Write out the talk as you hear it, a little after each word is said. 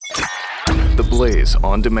TheBlaze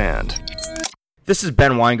on demand. This is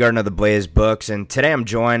Ben Weingarten of TheBlaze Books, and today I'm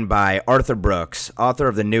joined by Arthur Brooks, author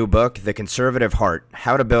of the new book, The Conservative Heart,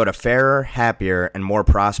 How to Build a Fairer, Happier, and More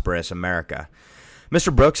Prosperous America.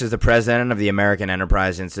 Mr. Brooks is the president of the American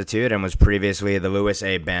Enterprise Institute and was previously the Louis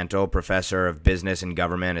A. Bantle Professor of Business and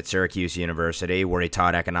Government at Syracuse University, where he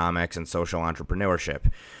taught economics and social entrepreneurship.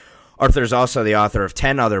 Arthur is also the author of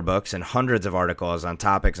 10 other books and hundreds of articles on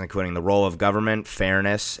topics including the role of government,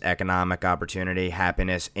 fairness, economic opportunity,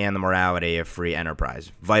 happiness, and the morality of free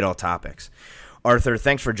enterprise. Vital topics. Arthur,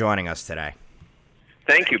 thanks for joining us today.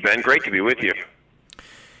 Thank you, Ben. Great to be with you.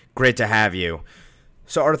 Great to have you.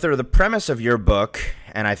 So, Arthur, the premise of your book,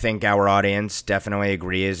 and I think our audience definitely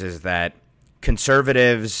agrees, is that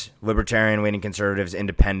conservatives, libertarian-leaning conservatives,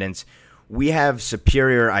 independents, we have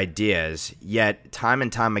superior ideas, yet time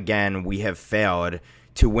and time again we have failed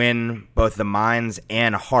to win both the minds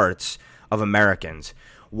and hearts of Americans.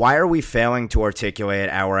 Why are we failing to articulate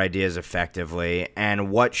our ideas effectively, and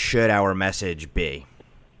what should our message be?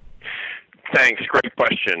 Thanks. Great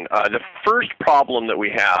question. The first problem that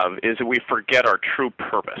we have is that we forget our true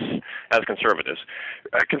purpose as conservatives.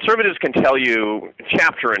 Conservatives can tell you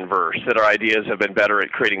chapter and verse that our ideas have been better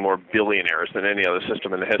at creating more billionaires than any other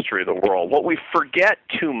system in the history of the world. What we forget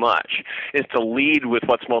too much is to lead with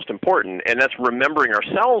what's most important, and that's remembering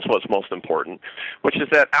ourselves what's most important, which is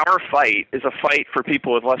that our fight is a fight for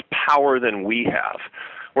people with less power than we have.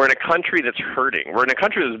 We're in a country that's hurting. We're in a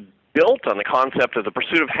country that's built on the concept of the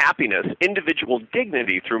pursuit of happiness, individual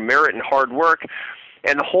dignity through merit and hard work,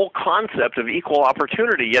 and the whole concept of equal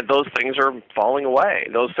opportunity, yet those things are falling away.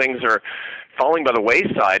 Those things are falling by the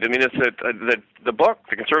wayside. I mean, the book,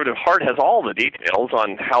 The Conservative Heart, has all the details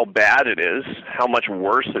on how bad it is, how much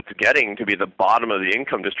worse it's getting to be the bottom of the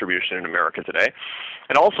income distribution in America today.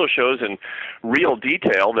 It also shows in real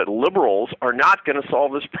detail that liberals are not going to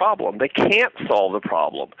solve this problem. They can't solve the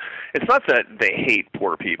problem. It's not that they hate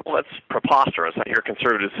poor people. That's preposterous. I hear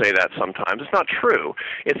conservatives say that sometimes. It's not true.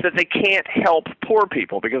 It's that they can't help poor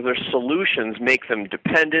people because their solutions make them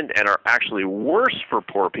dependent and are actually worse for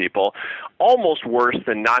poor people, almost worse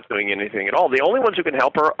than not doing anything at all. The only ones who can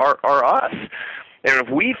help are us. And if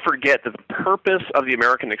we forget that the purpose of the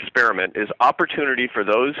American experiment is opportunity for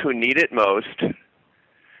those who need it most,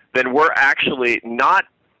 then we're actually not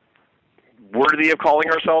worthy of calling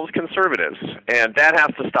ourselves conservatives. And that has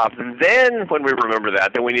to stop. And then when we remember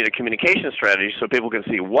that, then we need a communication strategy so people can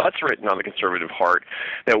see what's written on the conservative heart,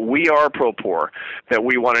 that we are pro-poor, that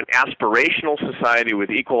we want an aspirational society with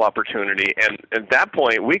equal opportunity. And at that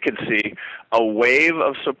point, we could see a wave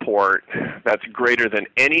of support that's greater than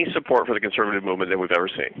any support for the conservative movement that we've ever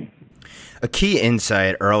seen. A key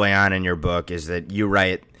insight early on in your book is that you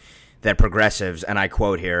write that progressives, and I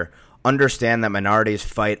quote here, understand that minorities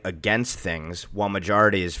fight against things while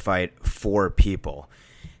majorities fight for people.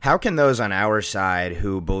 How can those on our side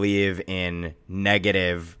who believe in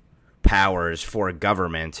negative powers for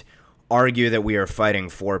government argue that we are fighting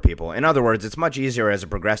for people? In other words, it's much easier as a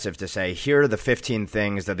progressive to say, here are the 15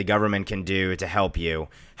 things that the government can do to help you.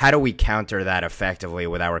 How do we counter that effectively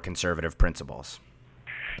with our conservative principles?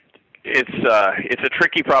 It's a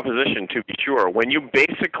tricky proposition, to be sure. When you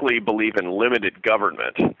basically believe in limited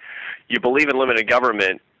government, you believe in limited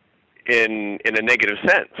government in a negative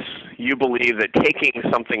sense. You believe that taking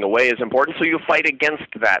something away is important, so you fight against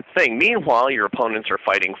that thing. Meanwhile, your opponents are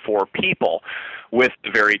fighting for people with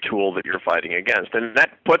the very tool that you're fighting against. And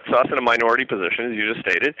that puts us in a minority position, as you just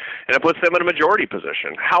stated, and it puts them in a majority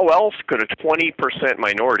position. How else could a 20%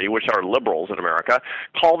 minority, which are liberals in America,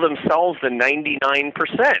 call themselves the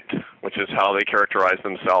 99%, which is how they characterize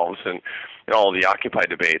themselves in all the Occupy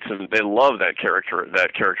debates, and they love that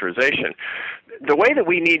characterization. The way that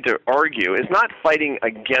we need to argue is not fighting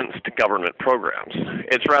against government programs.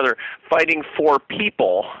 It's rather fighting for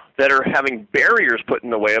people that are having barriers put in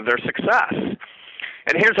the way of their success.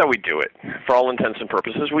 And here's how we do it. For all intents and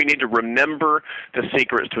purposes, we need to remember the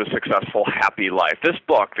secrets to a successful, happy life. This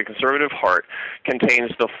book, The Conservative Heart, contains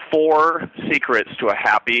the 4 secrets to a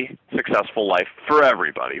happy, successful life for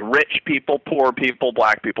everybody. Rich people, poor people,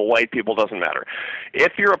 black people, white people, doesn't matter.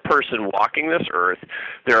 If you're a person walking this earth,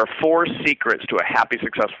 there are 4 secrets to a happy,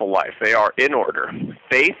 successful life. They are in order: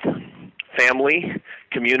 faith, family,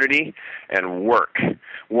 community, and work.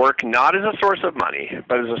 Work not as a source of money,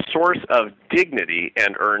 but as a source of dignity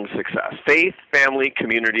and earned success. Faith, family,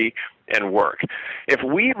 community, and work. If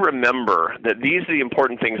we remember that these are the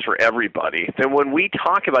important things for everybody, then when we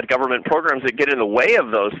talk about government programs that get in the way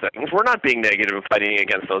of those things, we're not being negative and fighting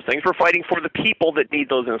against those things. We're fighting for the people that need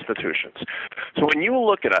those institutions. So when you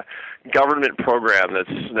look at a government program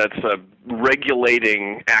that's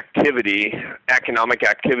regulating activity, economic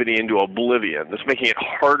activity into oblivion, that's making it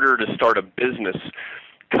harder to start a business,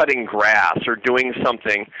 cutting grass, or doing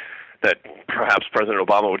something that perhaps President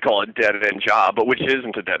Obama would call a dead-end job, but which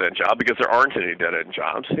isn't a dead-end job because there aren't any dead-end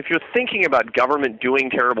jobs. If you're thinking about government doing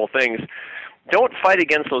terrible things, don't fight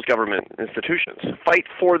against those government institutions. Fight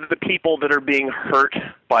for the people that are being hurt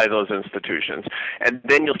by those institutions, and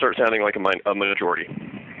then you'll start sounding like a majority.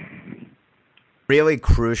 Really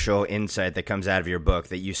crucial insight that comes out of your book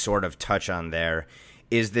that you sort of touch on there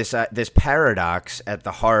is this paradox at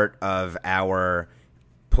the heart of our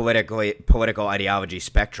political ideology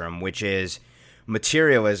spectrum, which is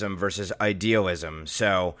materialism versus idealism.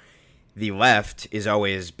 So the left is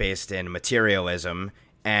always based in materialism,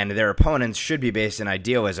 and their opponents should be based in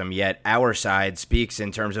idealism, yet our side speaks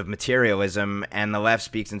in terms of materialism, and the left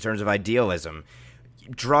speaks in terms of idealism.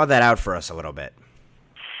 Draw that out for us a little bit.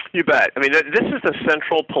 You bet. I mean, this is the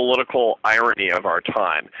central political irony of our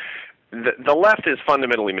time. The left is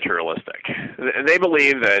fundamentally materialistic. They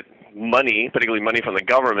believe that money, particularly money from the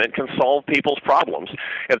government, can solve people's problems.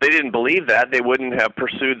 If they didn't believe that, they wouldn't have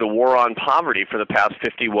pursued the war on poverty for the past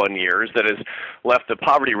 51 years that has left the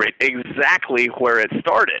poverty rate exactly where it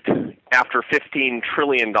started after $15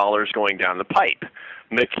 trillion going down the pipe.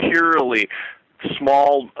 Materially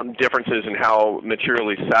small differences in how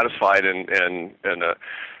materially satisfied and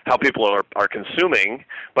how people are consuming,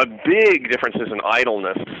 but big differences in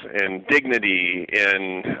idleness, in dignity,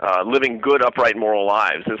 in living good, upright, moral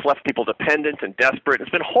lives. It's left people dependent and desperate. It's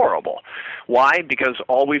been horrible. Why? Because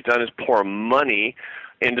all we've done is pour money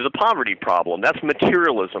into the poverty problem. That's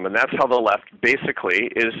materialism, and that's how the left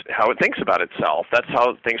basically is how it thinks about itself. That's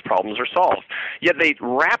how it thinks problems are solved. Yet they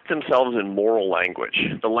wrap themselves in moral language,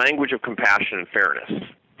 the language of compassion and fairness.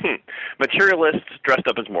 Materialists dressed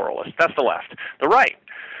up as moralists. That's the left. The right,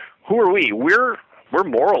 who are we? We're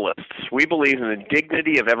moralists. We believe in the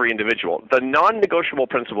dignity of every individual. The non-negotiable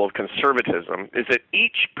principle of conservatism is that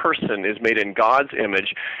each person is made in God's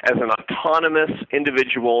image as an autonomous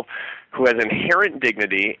individual who has inherent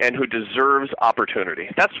dignity and who deserves opportunity.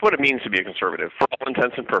 That's what it means to be a conservative for all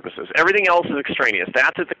intents and purposes. Everything else is extraneous.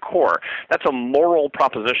 That's at the core. That's a moral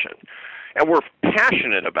proposition. And we're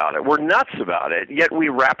passionate about it. We're nuts about it. Yet we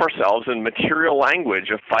wrap ourselves in material language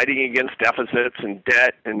of fighting against deficits and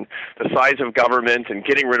debt and the size of government and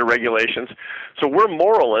getting rid of regulations. So we're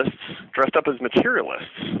moralists dressed up as materialists.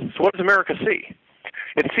 So what does America see?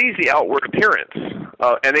 It sees the outward appearance,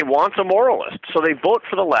 and they want a moralist. So they vote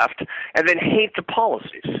for the left and then hate the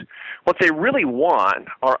policies. What they really want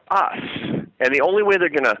are us. And the only way they're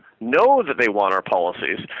going to know that they want our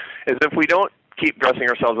policies is if we don't keep dressing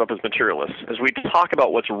ourselves up as materialists, as we talk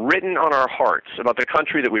about what's written on our hearts about the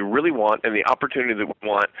country that we really want and the opportunity that we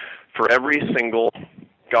want for every single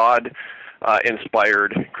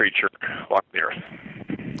God-inspired creature walking the earth.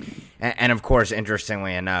 And of course,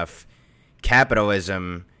 interestingly enough,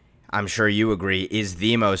 capitalism, I'm sure you agree, is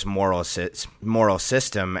the most moral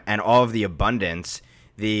system, and all of the abundance,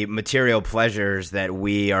 the material pleasures that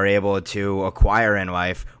we are able to acquire in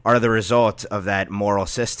life are the result of that moral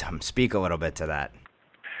system. Speak a little bit to that.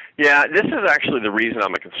 Yeah, this is actually the reason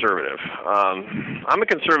I'm a conservative. I'm a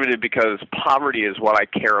conservative because poverty is what I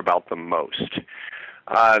care about the most.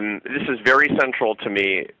 This is very central to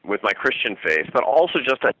me with my Christian faith, but also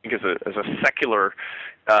just I think as a secular,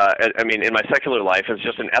 in my secular life as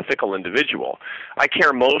just an ethical individual. I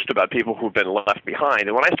care most about people who've been left behind.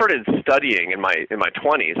 And when I started studying in my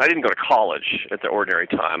 20s, I didn't go to college at the ordinary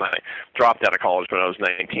time. I dropped out of college when I was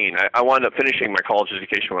 19. I wound up finishing my college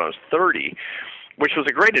education when I was 30. Which was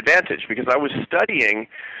a great advantage because I was studying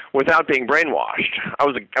without being brainwashed. I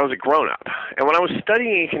was a grown-up. And when I was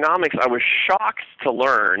studying economics, I was shocked to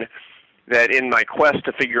learn that in my quest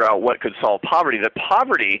to figure out what could solve poverty, that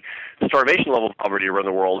poverty, starvation level poverty around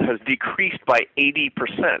the world, has decreased by 80%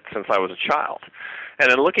 since I was a child.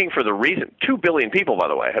 And in looking for the reason, 2 billion people, by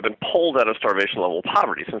the way, have been pulled out of starvation level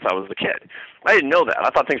poverty since I was a kid. I didn't know that. I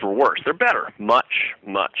thought things were worse. They're better. Much,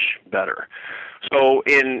 much better. So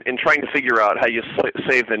in trying to figure out how you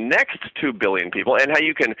save the next 2 billion people and how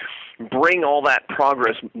you can bring all that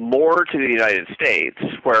progress more to the United States,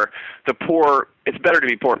 where the poor, it's better to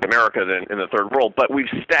be poor in America than in the third world, but we've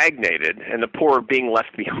stagnated and the poor are being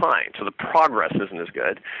left behind, so the progress isn't as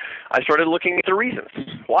good. I started looking at the reasons.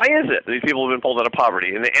 Why is it that these people have been pulled out of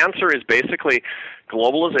poverty? And the answer is basically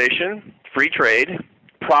globalization, free trade,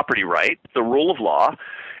 property right, the rule of law,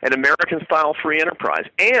 an American-style free enterprise.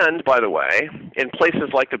 And, by the way, in places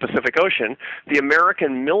like the Pacific Ocean, the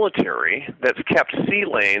American military that's kept sea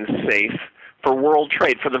lanes safe for world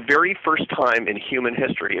trade for the very first time in human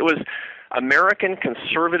history. It was American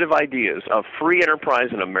conservative ideas of free enterprise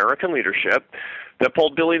and American leadership that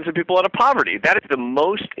pulled billions of people out of poverty. That is the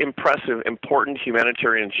most impressive, important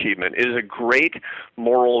humanitarian achievement. It is a great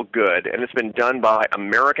moral good, and it's been done by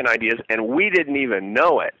American ideas, and we didn't even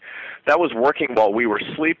know it. That was working while we were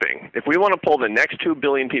sleeping. If we want to pull the next 2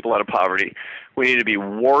 billion people out of poverty, we need to be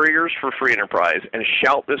warriors for free enterprise and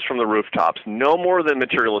shout this from the rooftops. No more than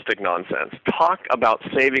materialistic nonsense. Talk about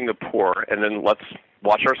saving the poor, and then let's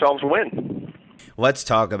watch ourselves win. Let's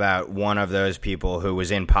talk about one of those people who was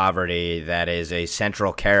in poverty that is a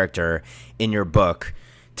central character in your book.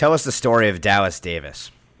 Tell us the story of Dallas Davis.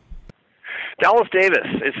 Dallas Davis,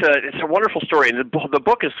 it's a wonderful story, and the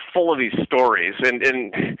book is full of these stories, and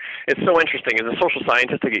it's so interesting. As a social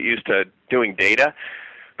scientist, I get used to doing data,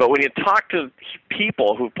 but when you talk to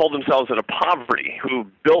people who pulled themselves out of poverty, who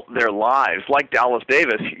built their lives like Dallas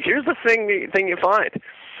Davis, here's the thing you find.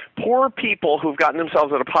 Poor people who've gotten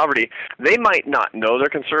themselves out of poverty, they might not know they're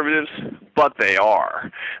conservatives, but they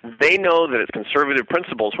are. They know that it's conservative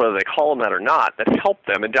principles, whether they call them that or not, that help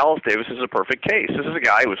them, and Dallas Davis is a perfect case. This is a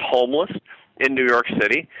guy who was homeless in New York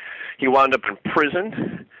City. He wound up in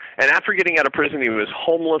prison, and after getting out of prison, he was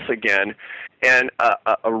homeless again, and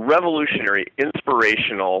a revolutionary,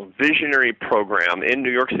 inspirational, visionary program in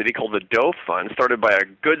New York City called the Doe Fund, started by a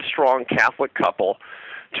good, strong Catholic couple,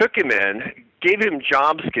 took him in, gave him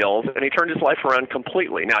job skills, and he turned his life around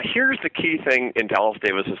completely. Now, here's the key thing in Dallas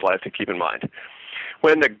Davis's life to keep in mind.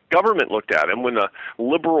 When the government looked at him, when the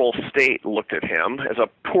liberal state looked at him as a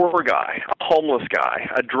poor guy, a homeless guy,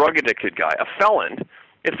 a drug-addicted guy, a felon,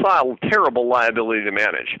 it saw a terrible liability to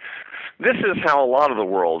manage. This is how a lot of the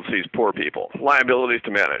world sees poor people, liabilities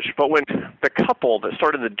to manage. But when the couple that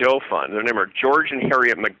started the Doe Fund, their name are George and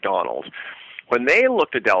Harriet McDonald, when they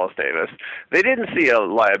looked at Dallas Davis, they didn't see a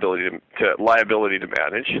liability to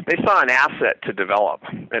manage. They saw an asset to develop,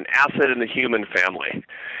 an asset in the human family.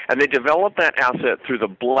 And they developed that asset through the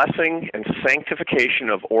blessing and sanctification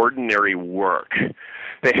of ordinary work.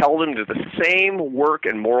 They held him to the same work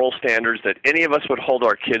and moral standards that any of us would hold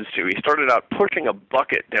our kids to. He started out pushing a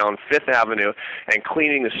bucket down Fifth Avenue and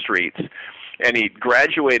cleaning the streets. And he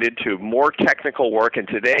graduated to more technical work, and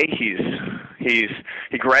today he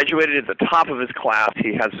graduated at the top of his class.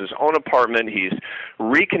 He has his own apartment. He's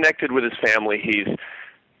reconnected with his family. He's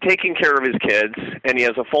taking care of his kids, and he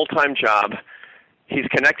has a full-time job. He's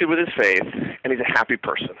connected with his faith, and he's a happy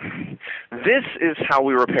person. This is how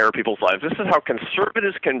we repair people's lives. This is how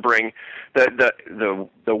conservatives can bring the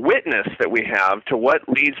witness that we have to what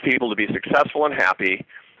leads people to be successful and happy,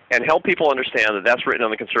 and help people understand that that's written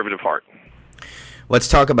on the conservative heart. Let's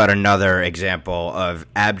talk about another example of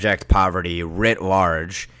abject poverty writ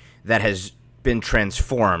large that has been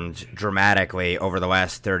transformed dramatically over the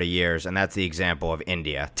last 30 years, and that's the example of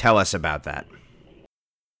India. Tell us about that.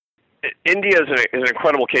 India is an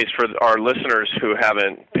incredible case for our listeners who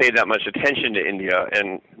haven't paid that much attention to India,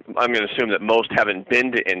 and I'm going to assume that most haven't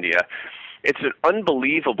been to India. It's an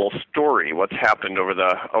unbelievable story what's happened over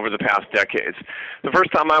the past decades. The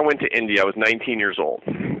first time I went to India, I was 19 years old.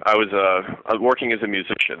 I was working as a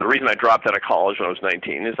musician. The reason I dropped out of college when I was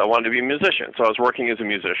 19 is I wanted to be a musician. So I was working as a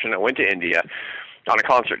musician. I went to India on a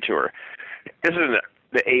concert tour. This is in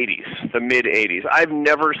the 80s, the mid-80s. I've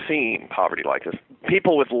never seen poverty like this.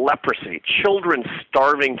 People with leprosy, children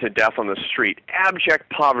starving to death on the street, abject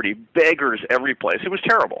poverty, beggars every place. It was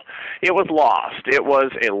terrible. It was lost. It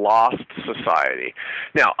was a lost society.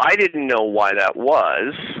 Now, I didn't know why that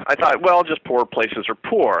was. I thought, well, just poor places are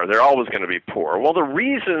poor. They're always going to be poor. Well, the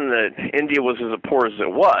reason that India was as poor as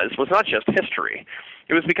it was not just history.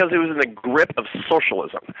 It was because it was in the grip of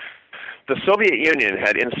socialism. The Soviet Union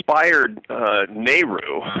had inspired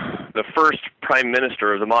Nehru, the first prime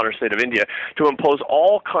minister of the modern state of India, to impose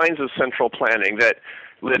all kinds of central planning that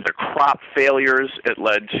led to crop failures, it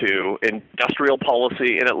led to industrial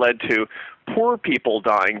policy, and it led to poor people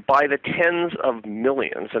dying by the tens of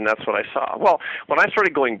millions, and that's what I saw. Well, when I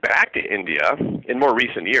started going back to India in more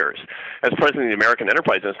recent years, as president of the American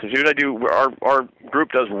Enterprise Institute, our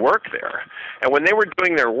group does work there. And when they were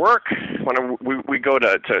doing their work, when we go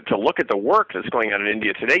to look at the work that's going on in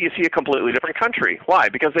India today, you see a completely different country. Why?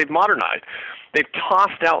 Because they've modernized. They've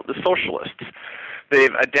tossed out the socialists.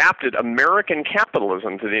 They've adapted American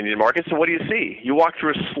capitalism to the Indian market, so what do you see? You walk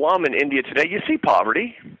through a slum in India today, you see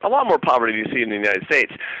poverty, a lot more poverty than you see in the United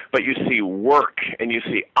States, but you see work, and you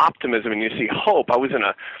see optimism, and you see hope. I was in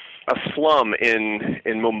a slum in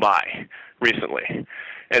Mumbai recently,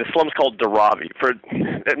 And the slum's called Dharavi.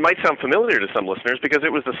 It might sound familiar to some listeners because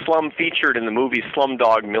it was the slum featured in the movie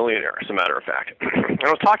Slumdog Millionaire, as a matter of fact. I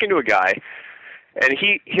was talking to a guy, and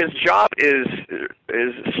his job is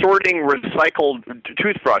sorting recycled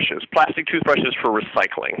toothbrushes, plastic toothbrushes for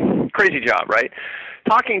recycling. Crazy job, right?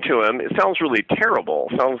 Talking to him, it sounds really terrible.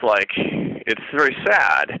 Sounds like it's very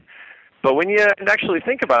sad. But when you actually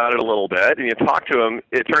think about it a little bit and you talk to him,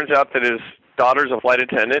 it turns out that his daughter's a flight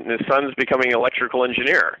attendant and his son's becoming an electrical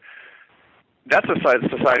engineer. That's a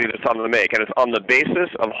society that's on the make, and it's on the basis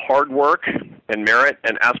of hard work and merit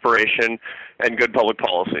and aspiration and good public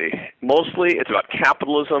policy. Mostly it's about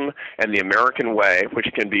capitalism and the American way, which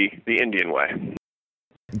can be the Indian way.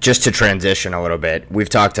 Just to transition a little bit, we've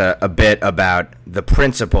talked a bit about the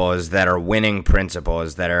principles that are winning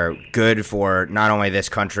principles that are good for not only this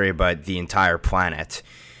country but the entire planet.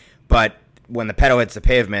 But when the pedal hits the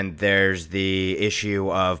pavement, there's the issue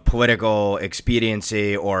of political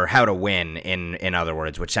expediency, or how to win, in other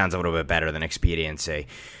words, which sounds a little bit better than expediency.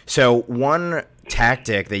 So one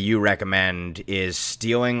tactic that you recommend is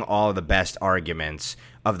stealing all the best arguments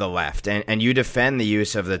of the left, and you defend the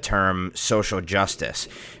use of the term social justice.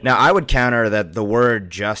 Now, I would counter that the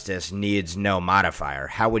word justice needs no modifier.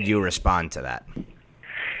 How would you respond to that?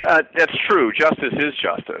 That's true. Justice is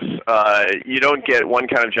justice. You don't get one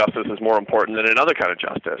kind of justice as more important than another kind of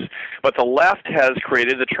justice. But the left has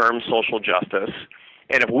created the term social justice,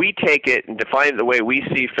 and if we take it and define it the way we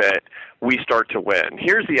see fit, we start to win.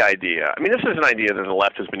 Here's the idea. I mean, this is an idea that the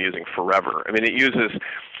left has been using forever. I mean, it uses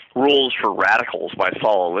Rules for Radicals by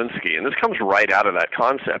Saul Alinsky, and this comes right out of that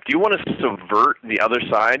concept. You want to subvert the other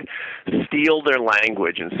side? Steal their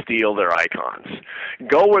language and steal their icons.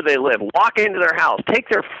 Go where they live. Walk into their house. Take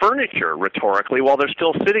their furniture, rhetorically, while they're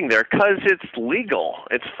still sitting there, because it's legal.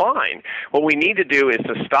 It's fine. What we need to do is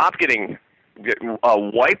to stop getting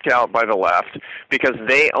wiped out by the left because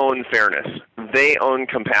they own fairness. They own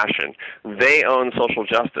compassion. They own social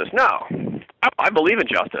justice. No. I believe in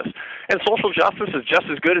justice. And social justice is just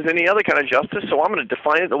as good as any other kind of justice, so I'm going to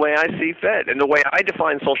define it the way I see fit. And the way I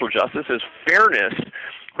define social justice is fairness,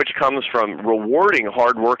 which comes from rewarding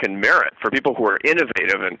hard work and merit for people who are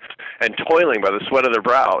innovative and toiling by the sweat of their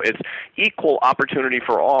brow. It's equal opportunity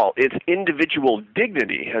for all. It's individual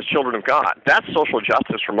dignity as children of God. That's social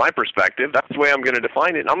justice from my perspective. That's the way I'm going to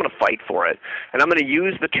define it, and I'm going to fight for it. And I'm going to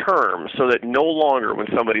use the term so that no longer when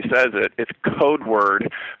somebody says it, it's code word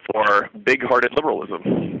for big-hearted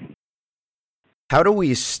liberalism. How do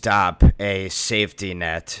we stop a safety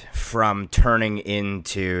net from turning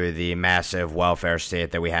into the massive welfare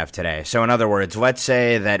state that we have today? So in other words, let's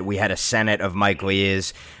say that we had a Senate of Mike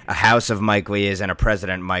Lees, a House of Mike Lees, and a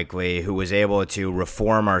President Mike Lee who was able to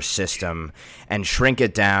reform our system and shrink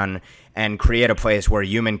it down and create a place where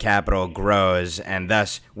human capital grows, and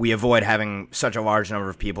thus we avoid having such a large number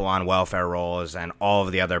of people on welfare rolls and all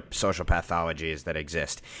of the other social pathologies that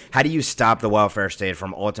exist. How do you stop the welfare state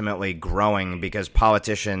from ultimately growing because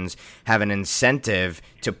politicians have an incentive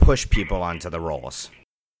to push people onto the rolls?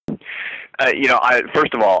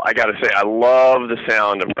 First of all, I got to say, I love the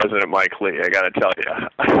sound of President Mike Lee, I got to tell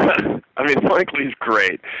you. I mean, Mike Lee's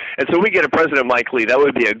great. And so we get a President Mike Lee, that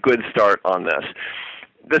would be a good start on this.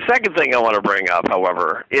 The second thing I want to bring up,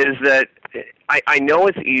 however, is that I know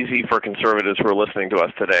it's easy for conservatives who are listening to us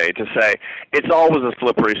today to say it's always a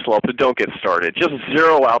slippery slope, but don't get started. Just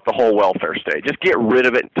zero out the whole welfare state. Just get rid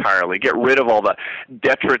of it entirely. Get rid of all the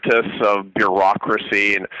detritus of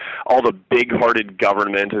bureaucracy and all the big-hearted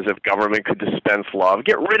government as if government could dispense love.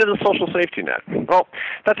 Get rid of the social safety net. Well,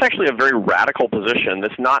 that's actually a very radical position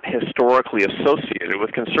that's not historically associated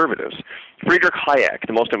with conservatives. Friedrich Hayek,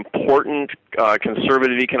 the most important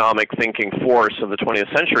conservative economic thinking force of the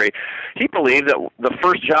 20th century, he believed that the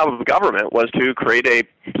first job of government was to create a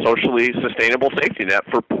socially sustainable safety net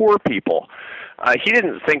for poor people. He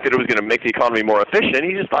didn't think that it was going to make the economy more efficient.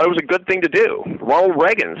 He just thought it was a good thing to do. Ronald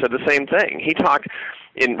Reagan said the same thing. He talked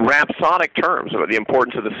in rhapsodic terms about the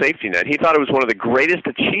importance of the safety net. He thought it was one of the greatest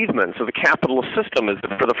achievements of the capitalist system is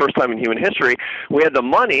that for the first time in human history, we had the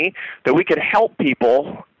money that we could help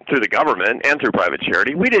people through the government and through private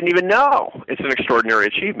charity. We didn't even know. It's an extraordinary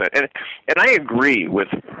achievement. And I agree with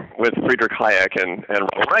Friedrich Hayek and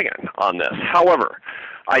Ronald Reagan on this. However,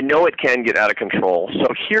 I know it can get out of control. So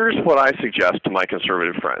here's what I suggest to my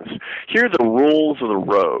conservative friends. Here are the rules of the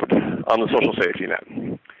road on the social safety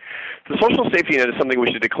net. The social safety net is something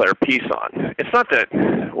we should declare peace on. It's not that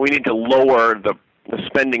we need to lower the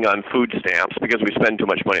spending on food stamps because we spend too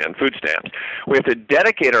much money on food stamps. We have to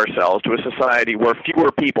dedicate ourselves to a society where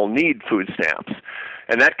fewer people need food stamps,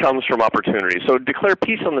 and that comes from opportunity. So declare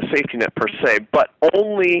peace on the safety net per se, but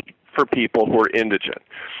only for people who are indigent.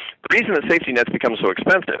 The reason that safety nets become so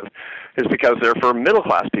expensive is because they're for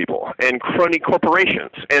middle-class people and crony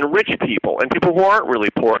corporations and rich people and people who aren't really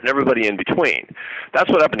poor and everybody in between. That's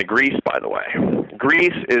what happened to Greece, by the way.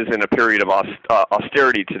 Greece is in a period of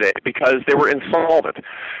austerity today because they were insolvent.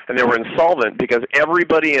 And they were insolvent because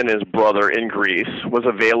everybody and his brother in Greece was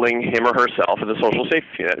availing him or herself of the social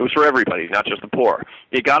safety net. It was for everybody, not just the poor.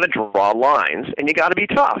 You got to draw lines, and you got to be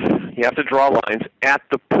tough. You have to draw lines at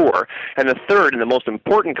the poor. And the third and the most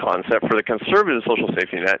important concept for the conservative social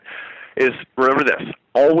safety net is, remember this,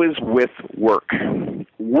 always with work.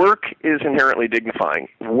 Work is inherently dignifying.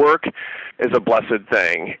 Work is a blessed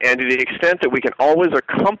thing. And to the extent that we can always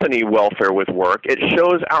accompany welfare with work, it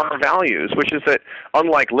shows our values, which is that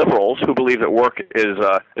unlike liberals who believe that work is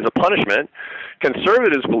a punishment,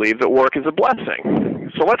 conservatives believe that work is a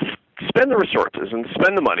blessing. So let's spend the resources and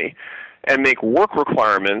spend the money and make work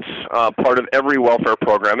requirements part of every welfare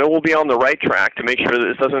program, and we'll be on the right track to make sure that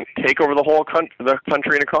this doesn't take over the whole the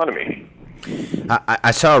country and economy.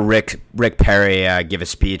 I saw Rick Perry give a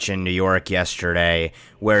speech in New York yesterday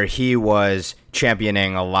where he was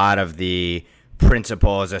championing a lot of the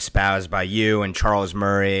principles espoused by you and Charles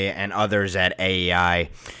Murray and others at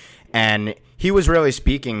AEI, and he was really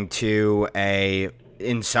speaking to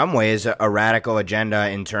in some ways, a radical agenda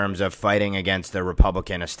in terms of fighting against the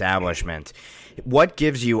Republican establishment. What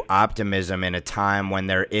gives you optimism in a time when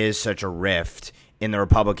there is such a rift in the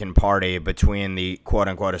Republican Party between the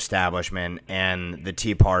quote-unquote establishment and the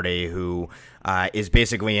Tea Party, who is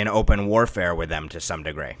basically in open warfare with them to some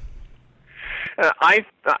degree?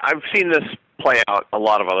 I've seen this play out a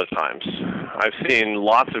lot of other times. I've seen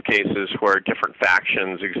lots of cases where different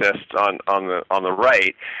factions exist on the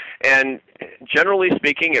right, and generally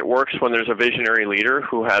speaking, it works when there's a visionary leader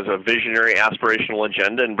who has a visionary aspirational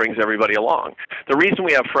agenda and brings everybody along. The reason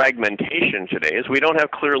we have fragmentation today is we don't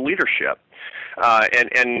have clear leadership.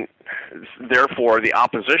 And therefore, the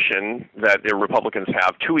opposition that the Republicans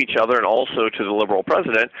have to each other and also to the liberal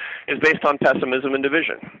president is based on pessimism and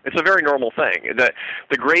division. It's a very normal thing.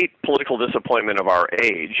 The great political disappointment of our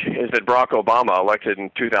age is that Barack Obama, elected in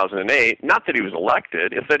 2008, not that he was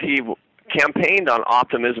elected, it's that he campaigned on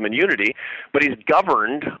optimism and unity, but he's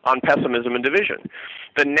governed on pessimism and division.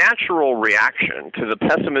 The natural reaction to the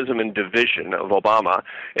pessimism and division of Obama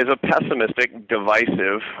is a pessimistic,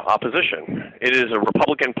 divisive opposition. It is a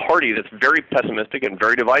Republican Party that's very pessimistic and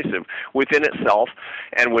very divisive within itself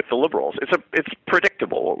and with the liberals. It's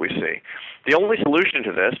predictable what we see. The only solution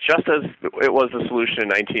to this, just as it was the solution in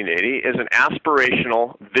 1980, is an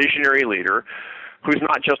aspirational, visionary leader who's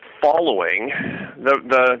not just following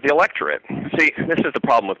the electorate. See, this is the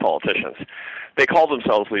problem with politicians. They call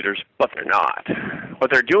themselves leaders, but they're not.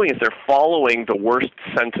 What they're doing is they're following the worst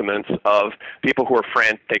sentiments of people who are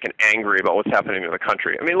frantic and angry about what's happening in the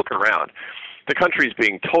country. I mean, look around. The country's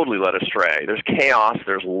being totally led astray. There's chaos.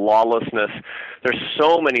 There's lawlessness. There's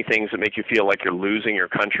so many things that make you feel like you're losing your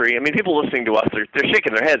country. I mean, people listening to us, they're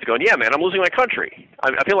shaking their heads going, yeah, man, I'm losing my country.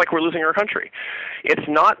 I feel like we're losing our country. It's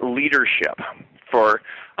not leadership for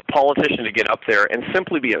a politician to get up there and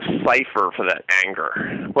simply be a cipher for that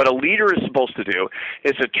anger. What a leader is supposed to do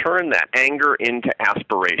is to turn that anger into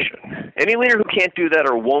aspiration. Any leader who can't do that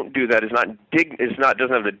or won't do that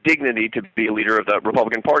doesn't have the dignity to be a leader of the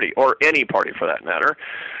Republican Party or any party for that matter.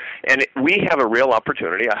 And we have a real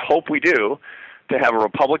opportunity, I hope we do, to have a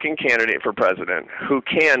Republican candidate for president who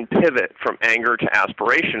can pivot from anger to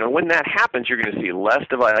aspiration. And when that happens, you're going to see less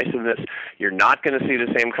divisiveness. You're not going to see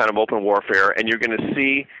the same kind of open warfare, and you're going to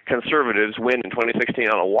see conservatives win in 2016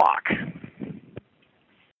 on a walk.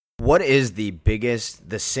 What is the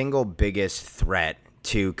single biggest threat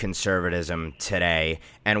to conservatism today,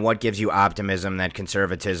 and what gives you optimism that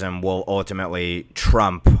conservatism will ultimately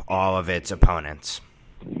trump all of its opponents?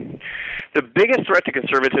 The biggest threat to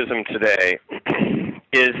conservatism today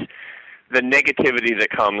is the negativity that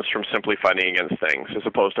comes from simply fighting against things as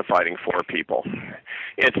opposed to fighting for people.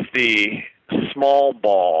 It's the small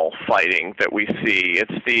ball fighting that we see.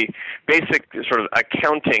 It's the basic sort of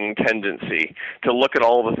accounting tendency to look at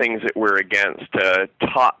all the things that we're against, to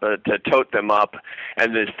tote them up,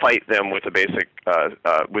 and then fight them with basic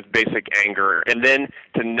anger, and then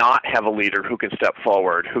to not have a leader who can step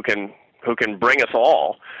forward, who can bring us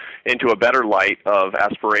all into a better light of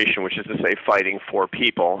aspiration, which is to say fighting for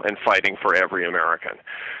people and fighting for every American.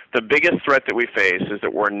 The biggest threat that we face is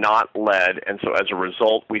that we're not led, and so as a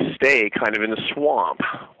result, we stay kind of in the swamp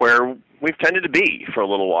where we've tended to be for a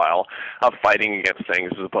little while of fighting against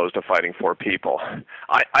things as opposed to fighting for people.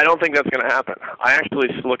 I don't think that's going to happen. I actually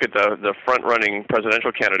look at the front-running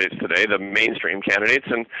presidential candidates today, the mainstream candidates,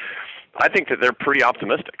 and I think that they're pretty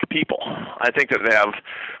optimistic people. I think that they have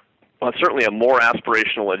Well, it's certainly a more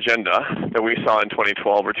aspirational agenda than we saw in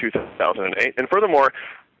 2012 or 2008. And furthermore,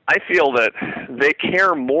 I feel that they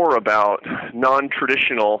care more about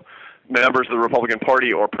non-traditional members of the Republican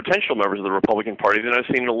Party or potential members of the Republican Party than I've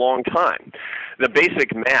seen in a long time. The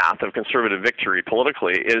basic math of conservative victory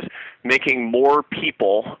politically is making more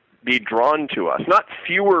people be drawn to us, not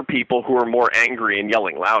fewer people who are more angry and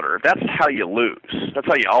yelling louder. That's how you lose. That's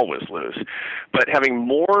how you always lose. But having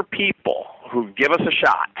more people who give us a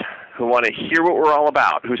shot, who want to hear what we're all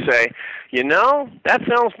about, who say, you know, that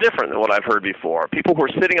sounds different than what I've heard before. People who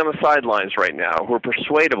are sitting on the sidelines right now, who are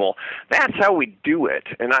persuadable, that's how we do it.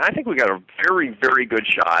 And I think we got a very, very good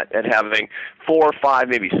shot at having 4, 5,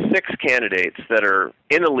 maybe 6 candidates that are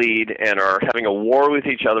in the lead and are having a war with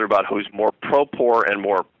each other about who's more pro-poor and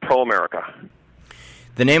more pro-America.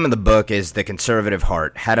 The name of the book is The Conservative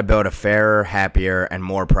Heart, How to Build a Fairer, Happier, and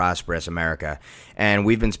More Prosperous America. And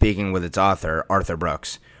we've been speaking with its author, Arthur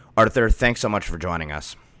Brooks. Arthur, thanks so much for joining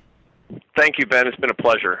us. Thank you, Ben. It's been a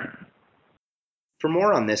pleasure. For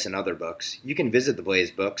more on this and other books, you can visit The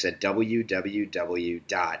Blaze Books at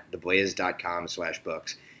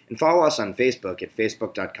www.theblaze.com/books and follow us on Facebook at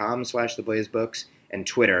facebook.com/TheBlazeBooks and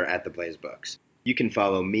Twitter at TheBlazeBooks. You can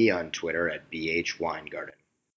follow me on Twitter at BH Weingarten.